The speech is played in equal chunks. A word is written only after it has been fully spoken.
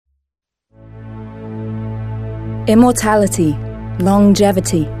Immortality,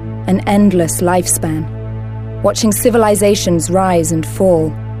 longevity, an endless lifespan. Watching civilizations rise and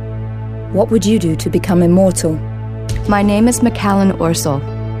fall. What would you do to become immortal? My name is McCallan Orsel.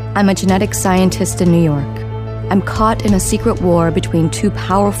 I'm a genetic scientist in New York. I'm caught in a secret war between two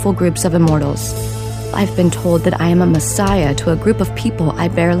powerful groups of immortals. I've been told that I am a messiah to a group of people I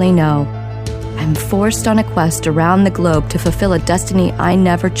barely know. I'm forced on a quest around the globe to fulfill a destiny I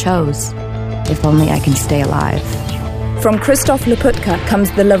never chose. If only I can stay alive. From Christoph Laputka comes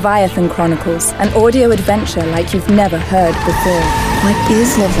the Leviathan Chronicles, an audio adventure like you've never heard before. What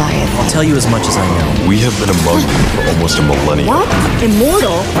is Leviathan? I'll tell you as much as I know. We have been among you for almost a millennium. What?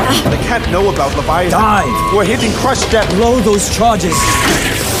 Immortal? They can't know about Leviathan. Dive! We're hitting crush depth. Blow those charges.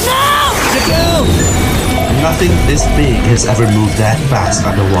 No! Go! Nothing this big has ever moved that fast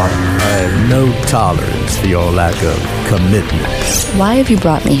underwater. I have no tolerance for your lack of commitment. Why have you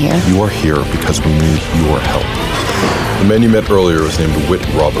brought me here? You are here because we need your help. The man you met earlier is named Whit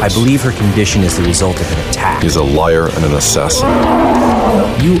Roberts. I believe her condition is the result of an attack. He's a liar and an assassin.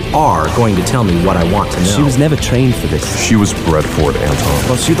 You are going to tell me what I want to know. She was never trained for this. She was bred for it, Anton.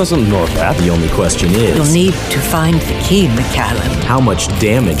 Well, she doesn't know that. The only question is... You'll need to find the key, McCallan. How much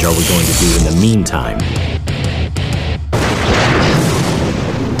damage are we going to do in the meantime?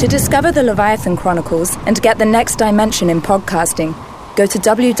 To discover the Leviathan Chronicles and get the next dimension in podcasting, go to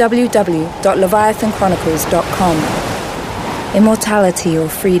www.leviathanchronicles.com. Immortality or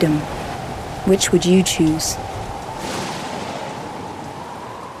freedom? Which would you choose?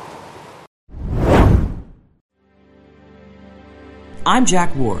 I'm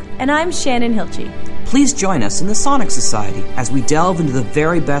Jack Ward. And I'm Shannon Hilchey. Please join us in the Sonic Society as we delve into the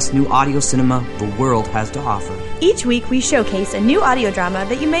very best new audio cinema the world has to offer. Each week we showcase a new audio drama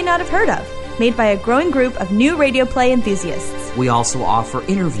that you may not have heard of, made by a growing group of new radio play enthusiasts. We also offer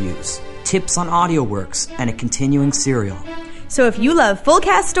interviews, tips on audio works, and a continuing serial. So if you love full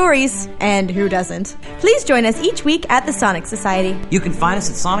cast stories, and who doesn't, please join us each week at the Sonic Society. You can find us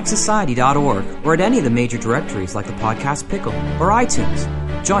at sonicsociety.org or at any of the major directories like the Podcast Pickle or iTunes.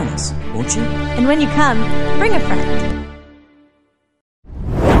 Join us, won't you? And when you come, bring a friend.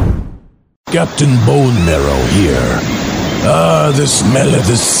 Captain Bone Marrow here. The smell of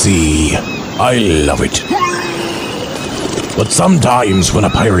the sea. I love it. But sometimes when a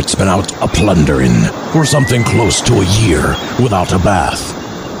pirate's been out a-plundering for something close to a year without a bath,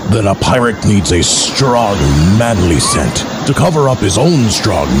 then a pirate needs a strong, manly scent to cover up his own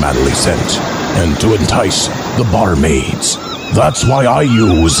strong, manly scent and to entice the barmaids. That's why I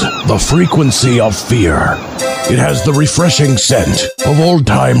use the Frequency of Fear. It has the refreshing scent of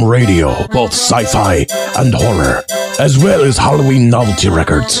old-time radio, both sci-fi and horror, as well as Halloween novelty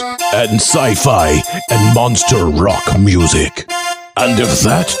records, and sci-fi and monster rock music. And if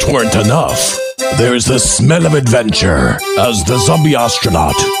that weren't enough, there's the smell of adventure as the zombie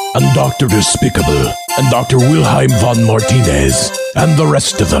astronaut and Dr. Despicable and Dr. Wilhelm von Martinez and the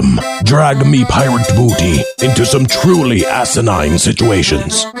rest of them drag me pirate booty into some truly asinine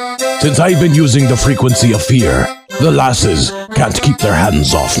situations. Since I've been using the Frequency of Fear, the lasses can't keep their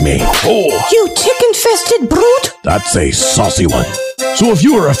hands off me. Oh! You tick-infested brute! That's a saucy one. So if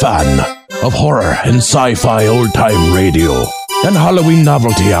you're a fan of horror and sci-fi old-time radio and Halloween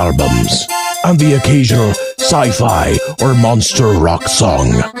novelty albums and the occasional sci-fi or monster rock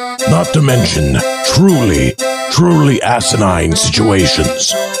song, not to mention truly asinine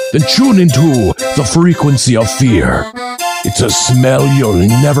situations, then tune into the Frequency of Fear. It's a smell you'll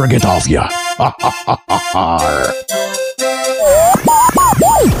never get off ya.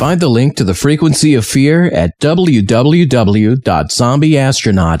 Find the link to the Frequency of Fear at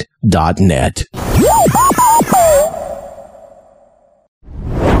www.zombieastronaut.net.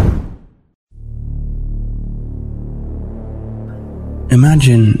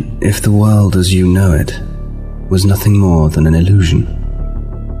 Imagine if the world as you know it was nothing more than an illusion.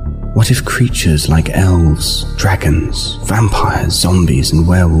 What if creatures like elves, dragons, vampires, zombies, and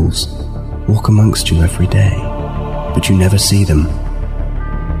werewolves walk amongst you every day, but you never see them?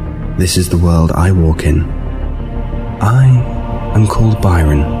 This is the world I walk in. I am called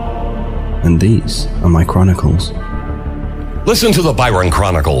Byron, and these are my chronicles. Listen to the Byron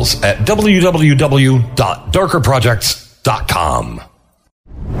Chronicles at www.darkerprojects.com.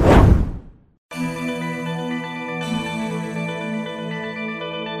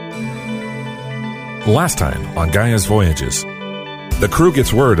 Last time on Gaia's Voyages, the crew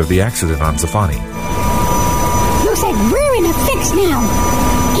gets word of the accident on Zafani. Looks like we're in a fix now.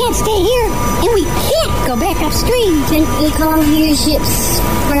 Can't stay here, and we can't go back upstream. Can we call your ships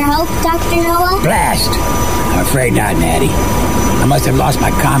for help, Dr. Noah? Blast! I'm afraid not, Natty. I must have lost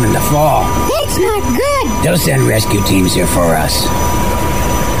my comm in the fall. That's not good. They'll send rescue teams here for us.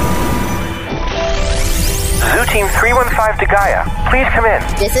 Zoo Team 315 to Gaia. Please come in.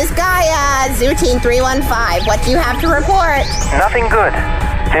 This is Gaia, Zoo Team 315. What do you have to report? Nothing good.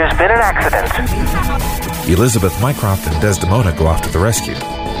 There's been an accident. Elizabeth, Mycroft, and Desdemona go off to the rescue.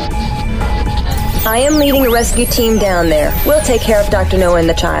 I am leading a rescue team down there. We'll take care of Dr. Noah and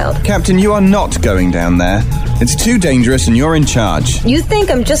the child. Captain, you are not going down there. It's too dangerous and you're in charge. You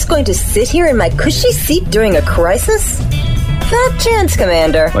think I'm just going to sit here in my cushy seat during a crisis? Not a chance,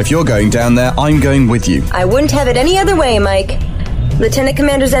 Commander. If you're going down there, I'm going with you. I wouldn't have it any other way, Mike. Lieutenant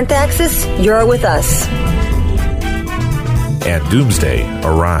Commander Xanthaxis, you're with us. And Doomsday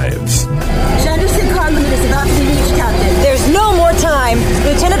arrives. Sanderson car limit is about to be reached, Captain. There's no more time.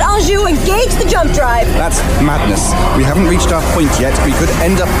 Lieutenant Anjou, engage the jump drive. That's madness. We haven't reached our point yet. We could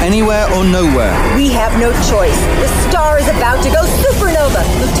end up anywhere or nowhere. We have no choice. The star is about to go supernova.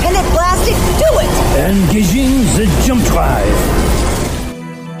 Lieutenant Blastic, do it! Engaging the jump drive.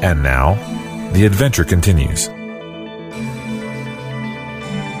 And now, the adventure continues.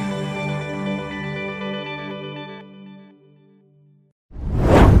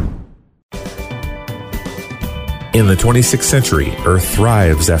 In the 26th century, Earth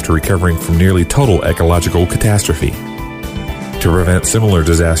thrives after recovering from nearly total ecological catastrophe. To prevent similar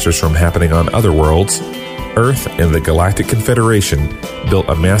disasters from happening on other worlds, Earth and the Galactic Confederation built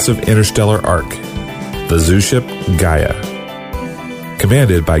a massive interstellar ark, the zoo ship Gaia.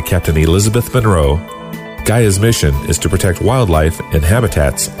 Commanded by Captain Elizabeth Monroe, Gaia's mission is to protect wildlife and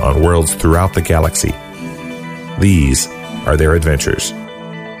habitats on worlds throughout the galaxy. These are their adventures.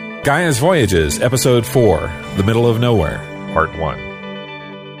 Gaia's Voyages, Episode 4, The Middle of Nowhere, Part 1.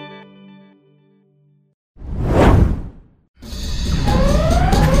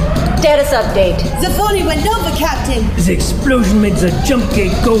 Status update. Zafoni went nova, Captain. The explosion made the jump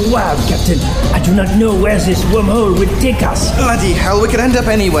gate go wild, Captain. I do not know where this wormhole will take us. Bloody hell, we could end up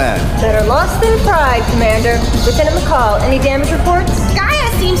anywhere. Better lost than pride, Commander. Lieutenant McCall, any damage reports? Gaia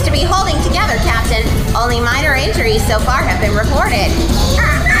seems to be holding together, Captain. Only minor injuries so far have been reported.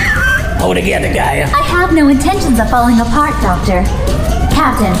 Hold together, Gaia. I have no intentions of falling apart, Doctor.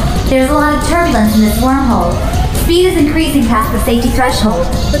 Captain, there's a lot of turbulence in this wormhole. Speed is increasing past the safety threshold.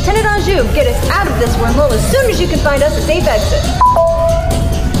 Lieutenant Anjou, get us out of this wormhole as soon as you can find us a safe exit.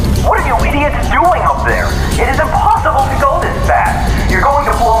 What are you idiots doing up there? It is impossible to go this fast. You're going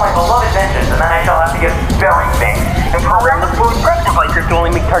to blow my beloved engines, and then I shall have to get very big and program the food prep devices to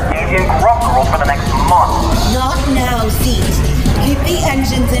only make Targazian grub girls for the next month. Not now, Zeke. Keep the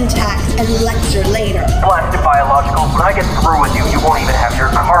engines intact and lecture later. Blasted biologicals, when I get through with you, you won't even have your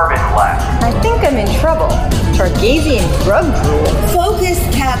carbon left. I think I'm in trouble. Targazian grub drool. Focus,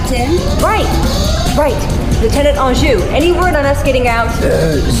 Captain. Right. Lieutenant Anjou, any word on us getting out?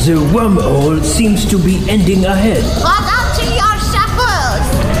 The wormhole seems to be ending ahead. Log up to your shuffles.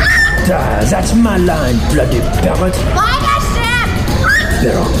 That's my line, bloody parrot. By the ship.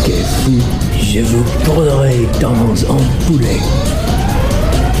 Perroquet fou, je vous prendrai dans un poulet.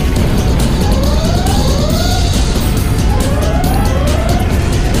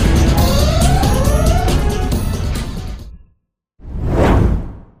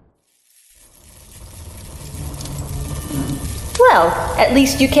 Well, at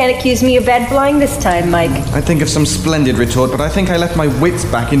least you can't accuse me of bad flying this time, Mike. I'd think of some splendid retort, but I think I left my wits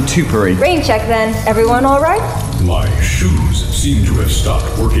back in Tupari. Rain check then. Everyone all right? My shoes seem to have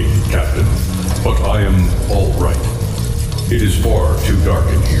stopped working, Captain, but I am all right. It is far too dark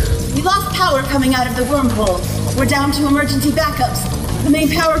in here. We lost power coming out of the wormhole. We're down to emergency backups. The main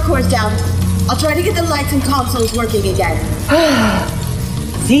power core's down. I'll try to get the lights and consoles working again.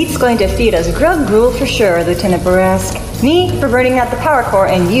 Zeet's going to feed us grub gruel for sure, Lieutenant Barask. Me for burning out the power core,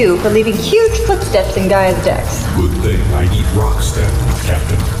 and you for leaving huge footsteps in Gaia's decks. Good thing I eat rock stem,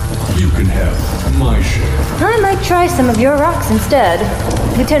 Captain. You can have my share. I might try some of your rocks instead.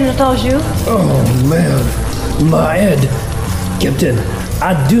 Lieutenant Anjou? Oh, man. My head. Captain,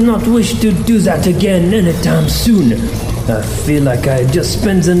 I do not wish to do that again anytime soon. I feel like I just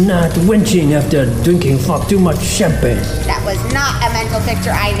spent the night wenching after drinking far too much champagne. That was not a mental picture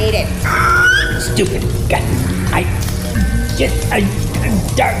I needed. Stupid guy. I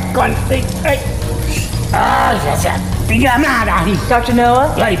dark one thing. Dr.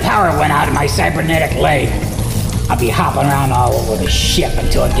 Noah? Bloody power went out of my cybernetic leg. I'll be hopping around all over the ship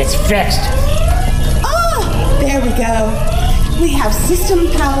until it gets fixed. Oh, there we go. We have system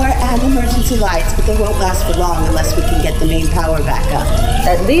power and emergency lights, but they won't last for long unless we can get the main power back up.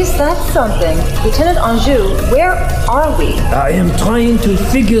 At least that's something. Lieutenant Anjou, where are we? I am trying to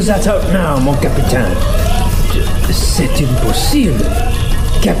figure that out now, mon capitaine. C'est impossible.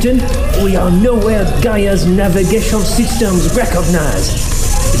 Captain, we are nowhere Gaia's navigation systems recognize.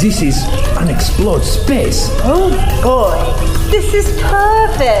 This is unexplored space. Oh boy, this is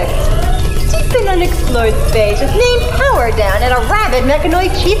perfect. Deep in unexplored space with main power down and a rabid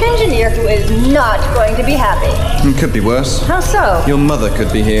mechanoid chief engineer who is not going to be happy. It could be worse. How so? Your mother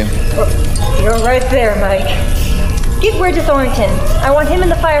could be here. You're right there, Mike. Give word to Thornton. I want him and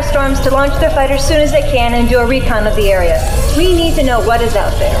the Firestorms to launch their fighter as soon as they can and do a recon of the area. We need to know what is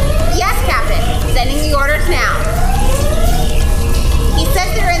out there. Yes, Captain. Sending the orders now. He says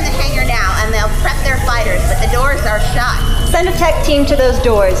they're in the hangar now, and they'll prep their fighters, but the doors are shut. Send a tech team to those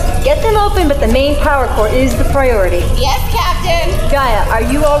doors. Get them open, but the main power core is the priority. Yes, Captain. Gaia, are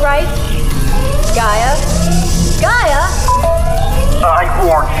you all right? Gaia? Gaia? I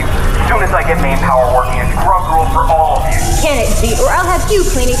warned you. As soon as I get main power working, it's grub rule for all of you. Can it, Z, or I'll have you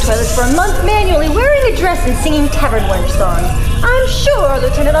cleaning toilets for a month manually, wearing a dress and singing tavern wench songs. I'm sure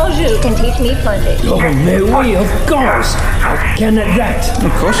Lieutenant Anjou can teach me plenty. Oh, mais oui, of course. How can it that?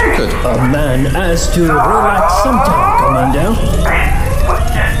 Of course you could. A man has to relax sometime, Commander.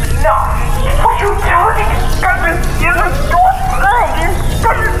 No. What you telling me?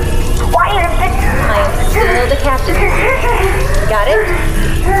 Why is it? I am still the captain. Got it?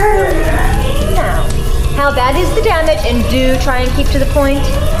 Good. Now, how bad is the damage, and do try and keep to the point?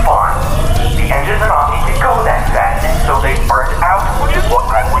 Fine. The engines are not need to go that fast, and so they burned out, which is what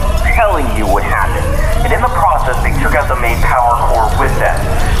I was telling you would happen. And in the process, they took out the main power core with them.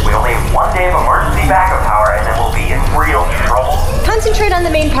 We only have 1 day of emergency backup power, and then we'll be in real trouble. Concentrate on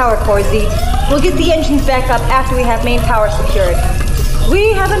the main power core, Z. We'll get the engines back up after we have main power secured.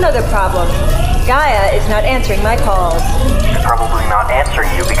 We have another problem. Gaia is not answering my calls. She's probably not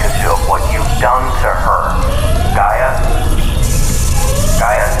answering you because of what you've done to her. Gaia?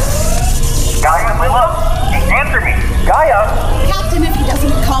 Gaia? Gaia, Willow? Answer me! Gaia! Captain, if he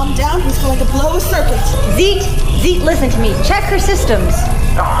doesn't calm down, he's going to blow a circuit. Zeke, listen to me. Check her systems.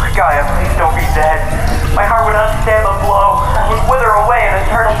 Oh, Gaia, please don't be dead. My heart would not stand the blow. I would wither away in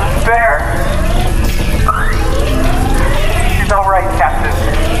eternal despair. She's all right, Captain.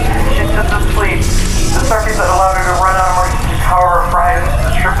 She's just asleep. The circuits that allowed her to run on emergency power are fried and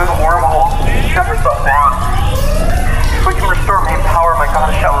stripped through the wormhole. Shut herself down. If we can restore main power, my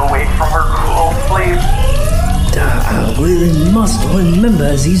goddess shall awake from her cruel sleep. I really must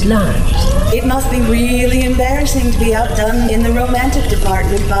remember these lines. It must be really embarrassing to be outdone in the romantic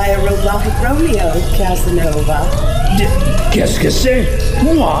department by a robotic Romeo, Casanova. Qu'est-ce que c'est?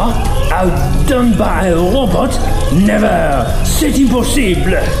 Moi? Outdone by a robot? Never! C'est impossible!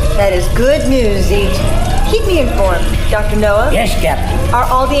 That is good news, Zeke. Keep me informed, Dr. Noah. Yes, Captain. Are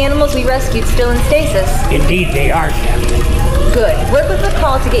all the animals we rescued still in stasis? Indeed they are, Captain. Good. Work with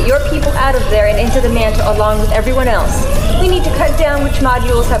McCall to get your people out of there and into the mantle along with everyone else. We need to cut down which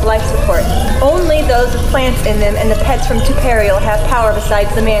modules have life support. Only those with plants in them and the pets from Tuperial have power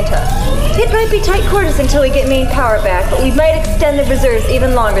besides the manta. It might be tight quarters until we get main power back, but we might extend the reserves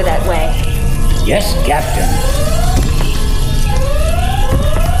even longer that way. Yes, Captain.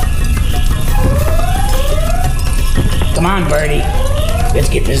 Come on, Birdie. Let's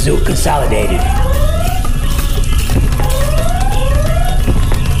get the zoo consolidated.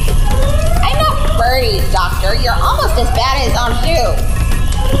 I'm not Birdie, Doctor. You're almost as bad as Anjou.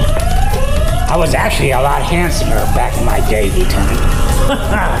 I was actually a lot handsomer back in my day, Lieutenant.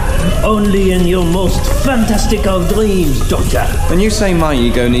 Only in your most fantastic of dreams, Doctor. When you say my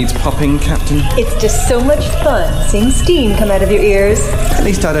ego needs popping, Captain? It's just so much fun seeing steam come out of your ears. At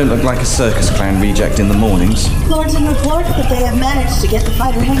least I don't look like a circus clown reject in the mornings. Thornton reports that they have managed to get the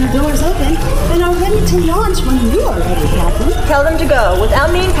fighter hangar doors open and are ready to launch when you are ready, Captain. Tell them to go.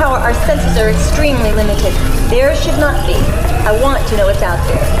 Without main power, our senses are extremely limited. Theirs should not be. I want to know what's out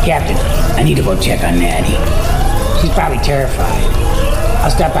there. Captain, I need to go check on Natty. She's probably terrified. I'll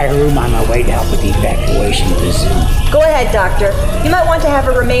stop by her room on my way to help with the evacuation of the zoo. Go ahead, Doctor. You might want to have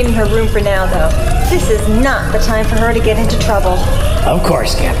her remain in her room for now, though. This is not the time for her to get into trouble. Of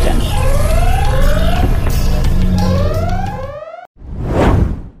course, Captain.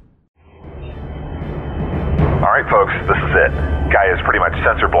 All right, folks, this is it. Gaia's pretty much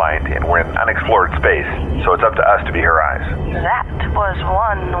sensor blind mind, and we're in unexplored space, so it's up to us to be her eyes. That was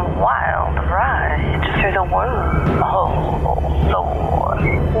one wild ride through the wormhole, Lord.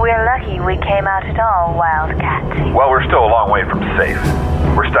 We're lucky we came out at all, Wildcat. Well, we're still a long way from safe.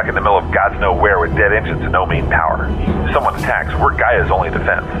 We're stuck in the middle of God's nowhere with dead engines and no main power. If someone attacks, we're Gaia's only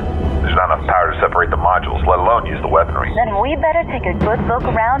defense. There's not enough power to separate the modules, let alone use the weaponry. Then we better take a good look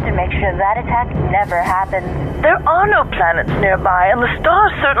around to make sure that attack never happens. There are no planets nearby, and the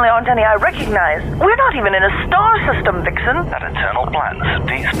stars certainly aren't any I recognize. We're not even in a star system, Vixen. That eternal blackness of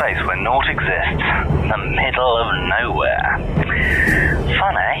deep space where naught exists. In the middle of nowhere.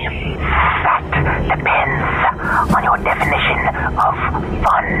 Fun, eh? That depends on your definition of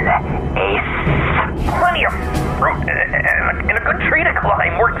fun, Ace. Plenty of fruit and a good tree to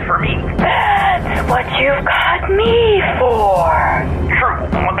climb works for me. That's what you've got me for. True.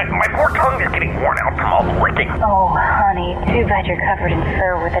 My poor tongue is getting worn out from all the licking. Oh, honey, too bad you're covered in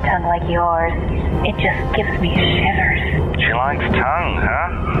fur with a tongue like yours. It just gives me shivers. She likes tongue, huh?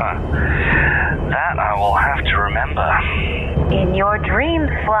 That I will have to remember. In your dreams,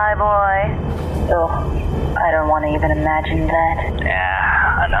 Flyboy. Oh, I don't want to even imagine that.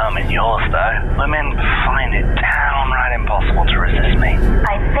 Yeah, I know I'm in yours, though. Women find it downright impossible to resist me.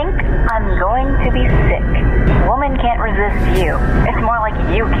 I think I'm going to be sick. Woman can't resist you. It's more like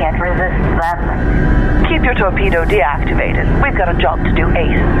you can't resist them. Keep your torpedo deactivated. We've got a job to do,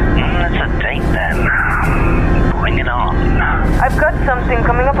 Ace. It's a date, then. Bring it on. I've got something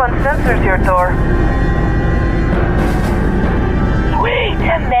coming up on sensors here, Thor. Wait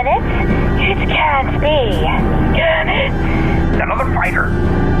a minute. It can't be. Can it? Another fighter.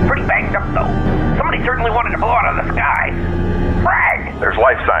 Pretty banged up, though. Somebody certainly wanted to blow out of the sky. Frag! There's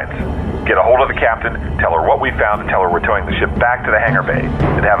life signs. Get a hold of the captain, tell her what we found, and tell her we're towing the ship back to the hangar bay,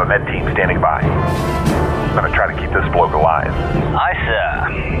 and have a med team standing by. I'm gonna try to keep this bloke alive. Aye, sir.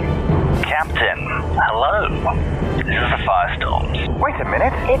 Captain, hello. This is the Firestorms. Wait a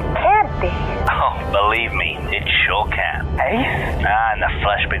minute. It can't be. Oh, believe me, it sure can. Ace? In the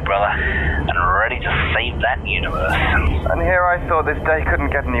flesh, big brother, and ready to save that universe. And here I thought this day couldn't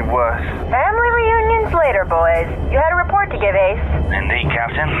get any worse. Family reunions later, boys. You had a report to give, Ace. Indeed,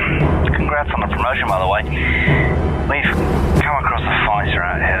 Captain. Congrats on the promotion, by the way. We've come across a fighter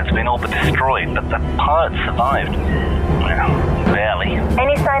out here that's been all but destroyed, but the pilot survived. Well, barely.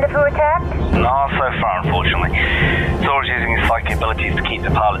 Any sign of who attacked? Not so far, unfortunately. Thor's using his psychic abilities to keep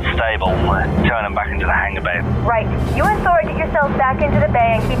the pilot stable, turn him back into the hangar bay. Right. You and Thor get yourselves back into the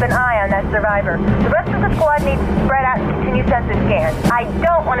bay and keep an eye on that survivor. The rest of the squad needs to spread out and continue sensor scans. I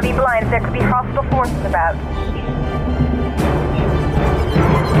don't want to be blind if there could be hostile forces about.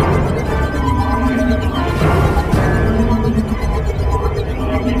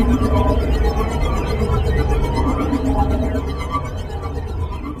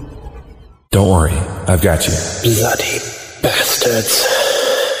 Don't worry, I've got you. Bloody bastards.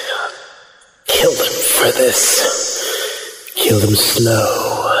 Kill them for this. Kill them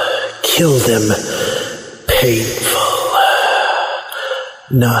slow. Kill them painful.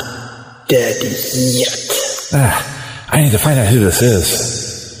 Not dead yet. I need to find out who this is.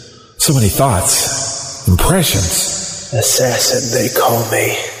 So many thoughts, impressions. Assassin, they call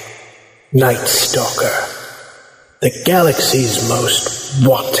me. Night Stalker. The galaxy's most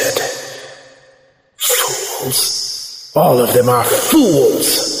wanted. Fools. All of them are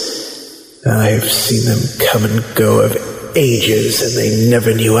fools. I've seen them come and go of ages, and they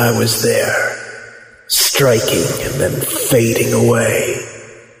never knew I was there. Striking and then fading away,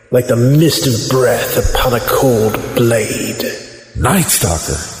 like the mist of breath upon a cold blade. Night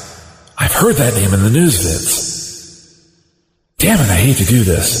Stalker. I've heard that name in the news vids. Damn it, I hate to do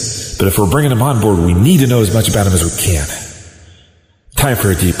this, but if we're bringing him on board, we need to know as much about him as we can. Time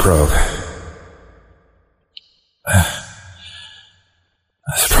for a deep probe. A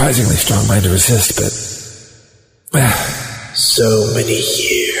surprisingly strong mind to resist, but... So many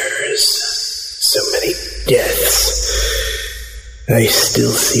years, so many deaths. I still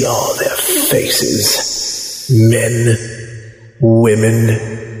see all their faces. Men, women,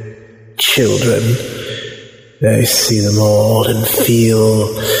 children. I see them all and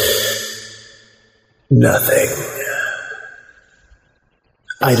feel nothing.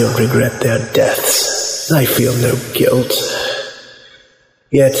 I don't regret their deaths. I feel no guilt.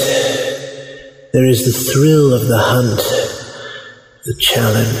 Yet, there is the thrill of the hunt, the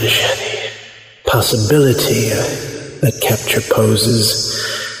challenge, the possibility that capture poses,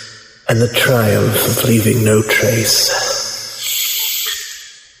 and the triumph of leaving no trace.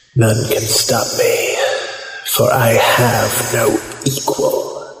 None can stop me, for I have no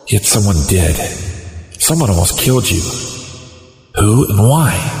equal. Yet someone did. Someone almost killed you. Who and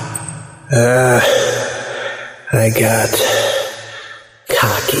why? I got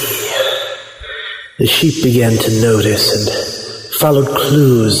cocky. The sheep began to notice and followed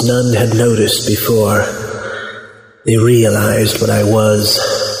clues none had noticed before. They realized what I was.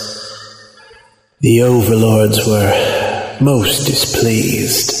 The overlords were most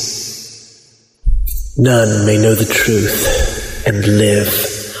displeased. None may know the truth and live.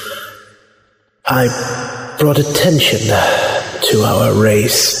 I brought attention to our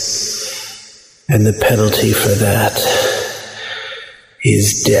race, and the penalty for that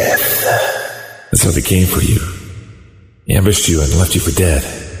is death. That's how they came for you. Ambushed you and left you for dead.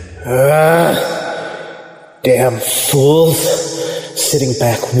 Damn fools. Sitting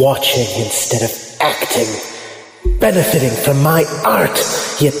back watching instead of acting. Benefiting from my art,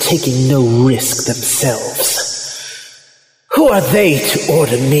 yet taking no risk themselves. Who are they to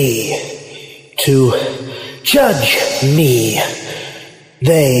order me? To judge me?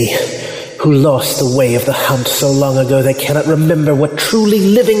 They who lost the way of the hunt so long ago they cannot remember what truly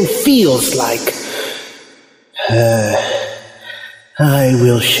living feels like. I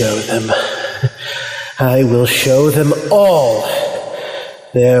will show them. I will show them all.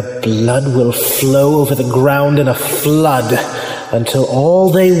 Their blood will flow over the ground in a flood until all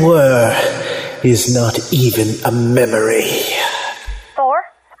they were is not even a memory. Thor?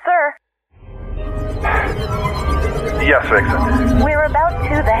 Sir? Yes, Vixen. We're about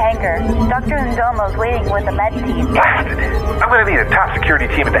to the hangar. Dr. Ndomo's waiting with the med team. Blasted. I'm going to need a top security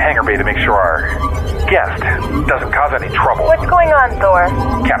team at the hangar bay to make sure our guest doesn't cause any trouble. What's going on, Thor?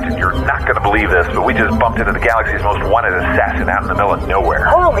 Captain, you're not going to believe this, but we just bumped into the galaxy's most wanted assassin out in the middle of nowhere.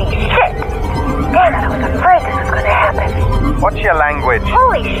 Holy shit! Damn it, I was afraid this was going to happen. What's your language?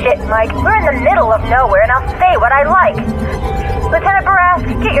 Holy shit, Mike. We're in the middle of nowhere, and I'll say what I like. Lieutenant Barask,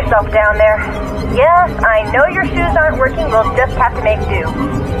 get yourself down there. Yes, I know your shoes aren't working. We'll just have to make do.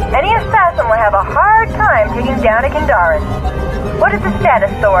 Any assassin will have a hard time taking down a Kindaran. What is the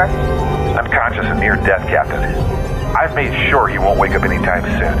status, Thor? Unconscious and near death, Captain. I've made sure he won't wake up anytime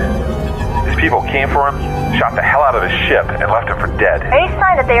soon. These people came for him, shot the hell out of his ship, and left him for dead. Any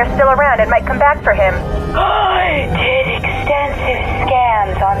sign that they are still around and might come back for him? I did extensive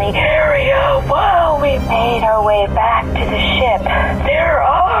scans on the area while we made our way back to the ship. There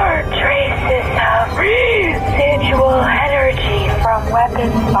are traces of residual energy from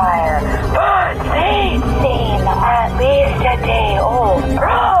weapons fire, but they seem at least a day old,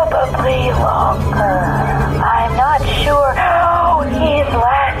 probably longer. I'm not sure how he's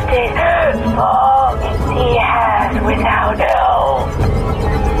lasted as long as he has without help.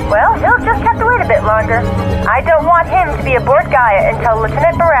 Well, he'll just have to wait a bit longer. I don't want him to be aboard Gaia until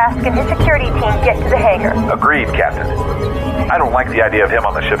Lieutenant Barask and his security team get to the hangar. Agreed, Captain. I don't like the idea of him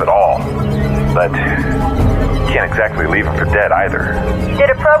on the ship at all, but can't exactly leave him for dead either. You did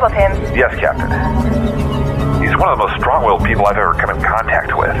a probe of him? Yes, Captain. He's one of the most strong-willed people I've ever come in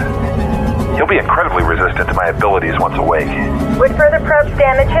contact with. He'll be incredibly resistant to my abilities once awake. Would further probes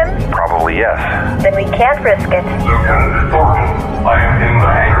damage him? Probably yes. Then we can't risk it. Lieutenant Thornton, I am in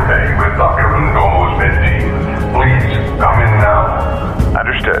the hangar bay with Dr. Ndomo's med team. Please, come in now.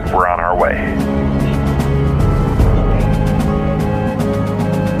 Understood. We're on our way.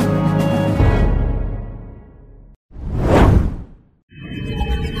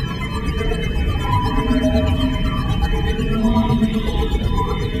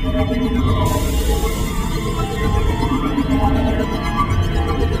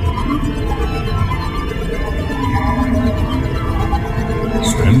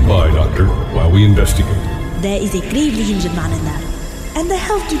 Stand by, Doctor, while we investigate. There is a gravely injured man in there, and I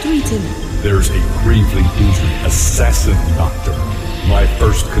have to treat him. There's a gravely injured assassin, Doctor. My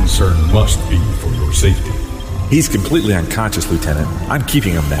first concern must be for your safety. He's completely unconscious, Lieutenant. I'm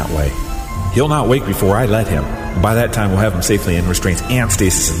keeping him that way. He'll not wake before I let him. By that time, we'll have him safely in restraints and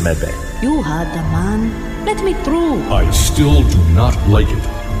stasis in medbay. You heard the man. Let me through. I still do not like it.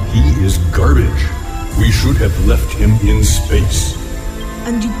 He is garbage. We should have left him in space.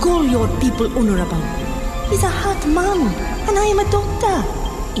 And you call your people honorable. He's a hurt man, and I am a doctor.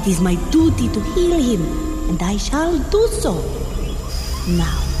 It is my duty to heal him, and I shall do so.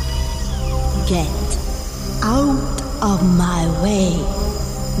 Now, get out of my way.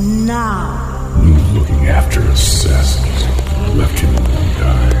 Now. Looking after assassins. Left him to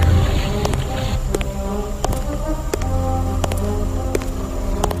die.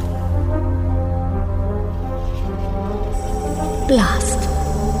 Blast.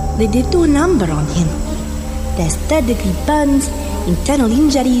 They did do a number on him. There's third-degree burns, internal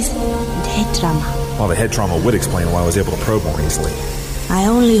injuries, and head trauma. Well, the head trauma would explain why I was able to probe more easily. I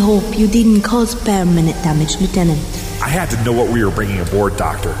only hope you didn't cause permanent damage, Lieutenant. I had to know what we were bringing aboard,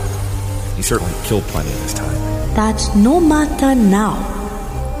 Doctor. He certainly killed plenty in his time. That's no matter now.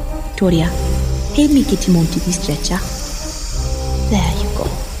 Victoria, help me get him onto the stretcher. There you go.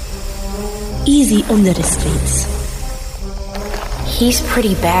 Easy on the restraints. He's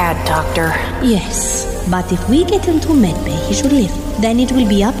pretty bad, Doctor. Yes, but if we get him to medbay, he should live. Then it will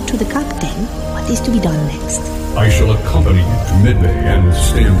be up to the captain what is to be done next. I shall accompany you to medbay and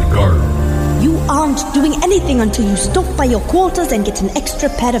stand guard. You aren't doing anything until you stop by your quarters and get an extra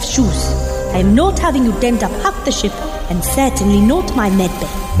pair of shoes. I am not having you dent up half the ship, and certainly not my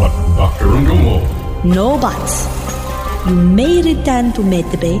medbay. But, Dr. Undumo... No buts. You may return to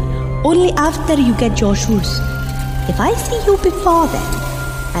medbay only after you get your shoes. If I see you before then,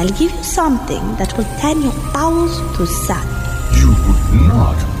 I'll give you something that will turn your bowels to sand. You would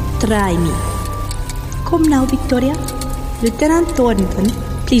not. Try me. Come now, Victoria. Lieutenant Thornton,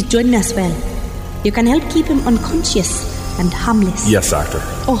 please join me as well. You can help keep him unconscious and harmless. Yes, Doctor.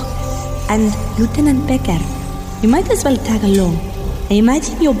 Oh, and Lieutenant Becker, you might as well tag along. I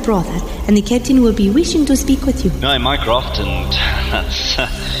imagine your brother and the captain will be wishing to speak with you. No, Mycroft, and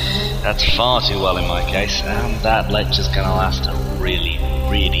that's far too well in my case. And that lecture's going to last a really,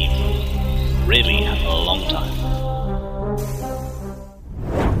 really, really long time.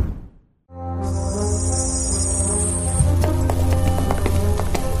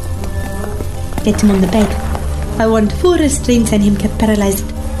 Get him on the bed. I want full restraints and him kept paralyzed.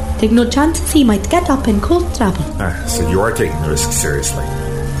 Take no chances he might get up and cause trouble. So you are taking the risk seriously.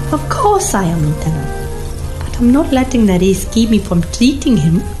 Of course I am, Lieutenant. But I'm not letting the risk keep me from treating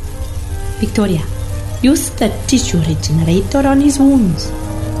him. Victoria, use the tissue regenerator on his wounds.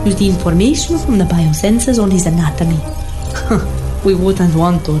 Use the information from the biosensors on his anatomy. We wouldn't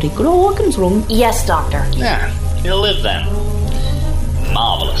want to regrow organs wrong. Yes, Doctor. Yeah, he'll live then.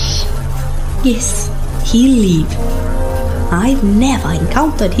 Marvelous. Yes, he'll live. I've never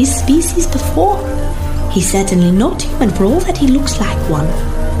encountered his species before. He's certainly not human for all that he looks like one.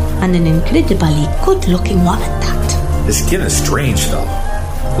 And an incredibly good-looking one at that. His skin is strange, though.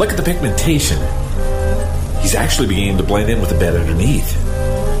 Look at the pigmentation. He's actually beginning to blend in with the bed underneath.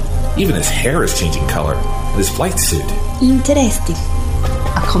 Even his hair is changing color. And his flight suit. Interesting.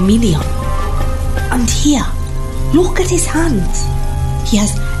 A chameleon. And here, look at his hands. He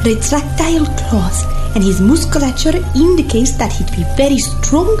has retractile claws, and his musculature indicates that he'd be very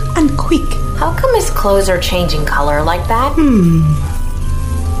strong and quick. How come his clothes are changing color like that?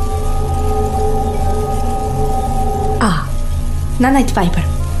 Nanite fiber.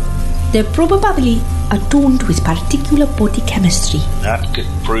 They're probably attuned to his particular body chemistry. That could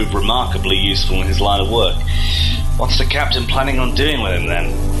prove remarkably useful in his line of work. What's the captain planning on doing with him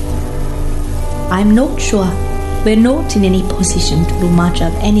then? I'm not sure. We're not in any position to do much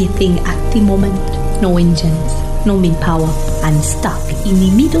of anything at the moment. No engines, no manpower, and stuck in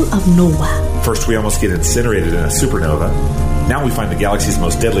the middle of nowhere. First we almost get incinerated in a supernova. Now we find the galaxy's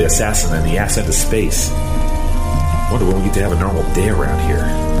most deadly assassin and the ass into space. Wonder when we get to have a normal day around here.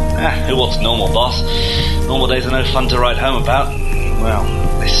 Who wants normal, boss? Normal days are no fun to write home about. Well,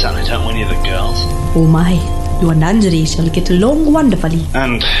 they certainly don't win you the girls. Oh my, you and Andre shall get along wonderfully.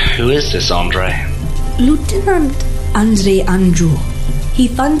 And who is this Andre? Lieutenant Andre Andrew. He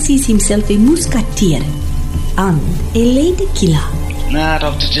fancies himself a musketeer and a lady killer. Nah,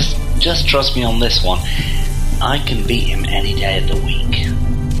 Doctor, just trust me on this one. I can beat him any day of the week.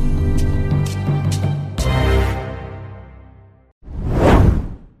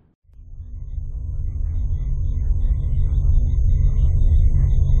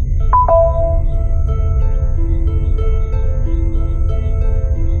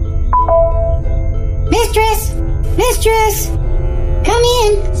 Mistress! Come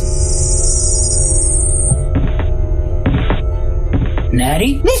in!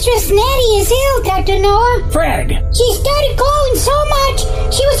 Natty? Mistress Natty is ill, Dr. Noah. Fred! She started glowing so much,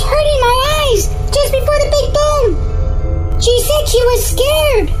 she was hurting my eyes just before the big boom. She said she was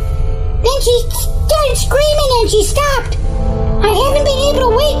scared. Then she started screaming and she stopped. I haven't been able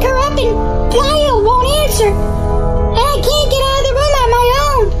to wake her up and Gaia won't answer. And I can't get out of the room on my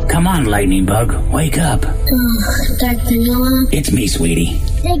own. Come on, Lightning Bug. Wake up. Dr. Noah? It's me, sweetie.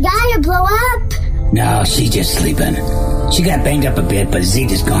 Did Gaia blow up? No, she's just sleeping. She got banged up a bit, but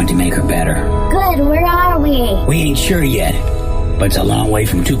Zeta's going to make her better. Good, where are we? We ain't sure yet, but it's a long way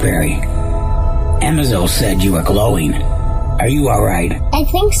from Tuperi. Amazo said you were glowing. Are you alright? I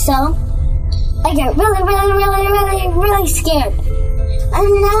think so. I got really scared.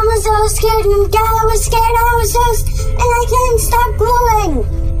 And I was so scared, and Gaia was scared, I was so and I couldn't stop glowing.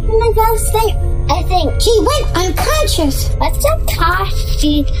 And I fell asleep. I think she went unconscious. What's a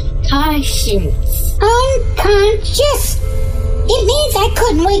conscious? Unconscious. It means I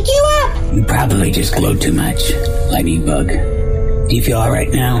couldn't wake you up. You probably just glowed too much, Lightning Bug. Do you feel alright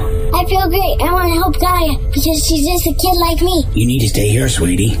now? I feel great. I want to help Gaia because she's just a kid like me. You need to stay here,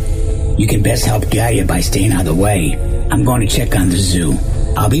 sweetie. You can best help Gaia by staying out of the way. I'm going to check on the zoo.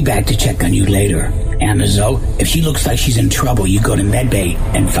 I'll be back to check on you later. And Zoe, if she looks like she's in trouble, you go to medbay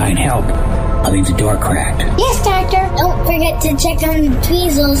and find help. I'll leave the door cracked. Yes, Doctor. Don't forget to check on the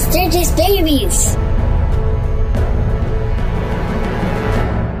tweezels. They're just babies.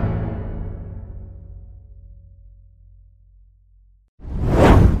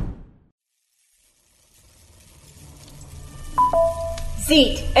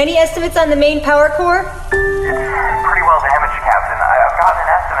 Zeet, any estimates on the main power core? It's pretty well damaged, Captain. I've gotten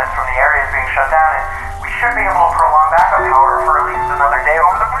an estimate from the areas being shut down, and we should be able to prolong backup power for at least another day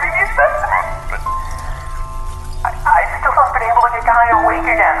over the previous estimate. But I still haven't been able to get Gaia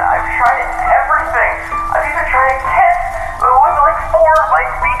awake again. I've tried everything. I've even tried a kit with like 4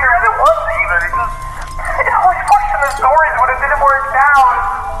 light speakers at once even. It always pushed in the stories when it didn't work down.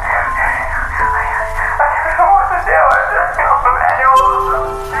 I don't know what to do. I just feel some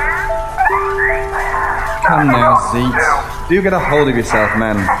Come now, Zeet. Do get a hold of yourself,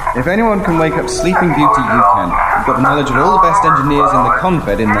 man. If anyone can wake up Sleeping Beauty, you can. You've got the knowledge of all the best engineers in the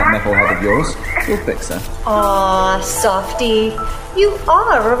confed in that metal head of yours. You'll fix her. Aw, softy. You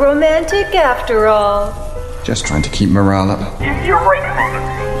are a romantic after all. Just trying to keep morale up. You're right,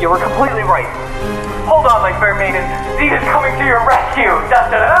 Zeke. You were completely right. Hold on, my fair maiden. Zeke is coming to your rescue.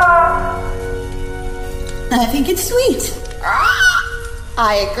 Da-da-da! I think it's sweet.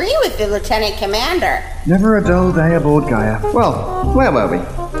 I agree with the Lieutenant Commander. Never a dull day aboard Gaia. Well, where were we?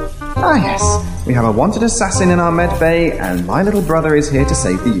 Ah, yes. We have a wanted assassin in our med bay, and my little brother is here to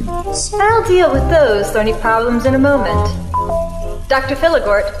save the units. I'll deal with those thorny problems in a moment. Dr.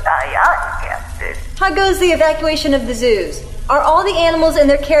 Philagort. Yes. How goes the evacuation of the zoos? Are all the animals and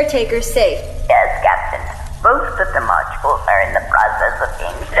their caretakers safe? Yes, Captain. Most of the modules are in the process of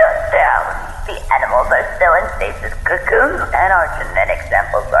being shut down. The animals are still in stasis cocoons, and our genetic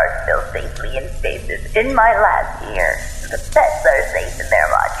samples are still safely in stasis in my lab here. The pets are safe in their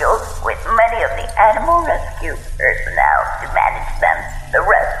modules, with many of the animal rescue personnel to manage them. The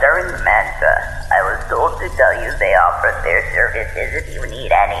rest are in Manta. I was told to tell you they offer their services if you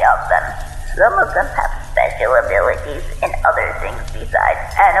need any of them. Some of them have special abilities in other things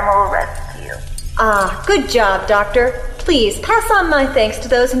besides animal rescue. Ah, good job, Doctor. Please pass on my thanks to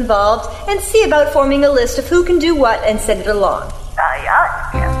those involved and see about forming a list of who can do what and send it along.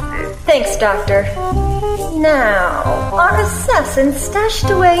 Captain. Thanks, Doctor. Now, our assassin stashed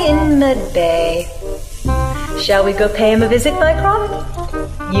away in medbay. Shall we go pay him a visit, Mycroft?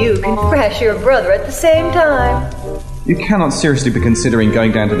 You can thrash your brother at the same time. You cannot seriously be considering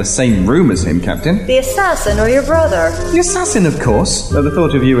going down to the same room as him, Captain. The assassin or your brother? The assassin, of course. Though the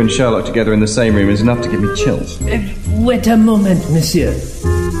thought of you and Sherlock together in the same room is enough to give me chills. Wait a moment, monsieur.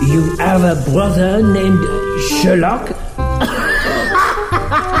 You have a brother named Sherlock?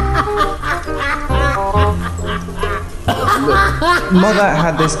 Mother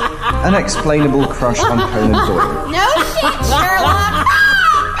had this unexplainable crush on Conan Doyle. No shit, Sherlock!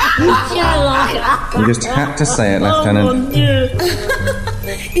 Sherlock! You just had to say it, Lieutenant.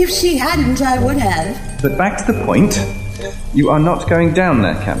 If she hadn't, I would have. But back to the point. You are not going down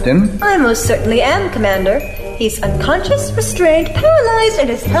there, Captain. I most certainly am, Commander. He's unconscious, restrained, paralyzed, and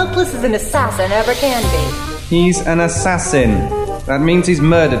as helpless as an assassin ever can be. He's an assassin. That means he's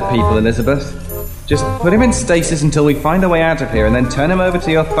murdered people, Elizabeth. Just put him in stasis until we find a way out of here, and then turn him over to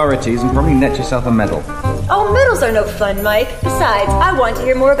the authorities and probably net yourself a medal. Oh, medals are no fun, Mike. Besides, I want to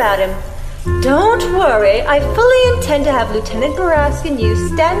hear more about him. Don't worry, I fully intend to have Lieutenant Barask and you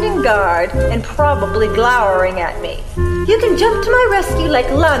standing guard and probably glowering at me. You can jump to my rescue like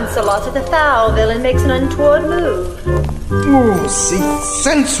Lancelot if the foul villain makes an untoward move. Oh, see,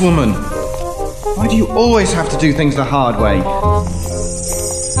 sense, woman! Why do you always have to do things the hard way?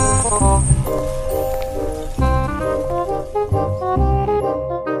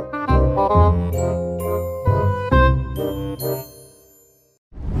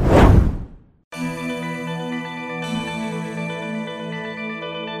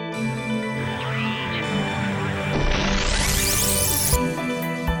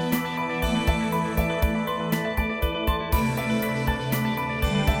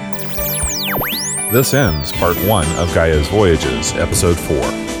 This ends Part 1 of Gaia's Voyages, Episode 4.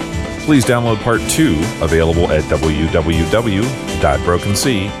 Please download Part 2, available at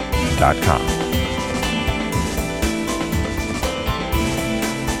www.brokensea.com.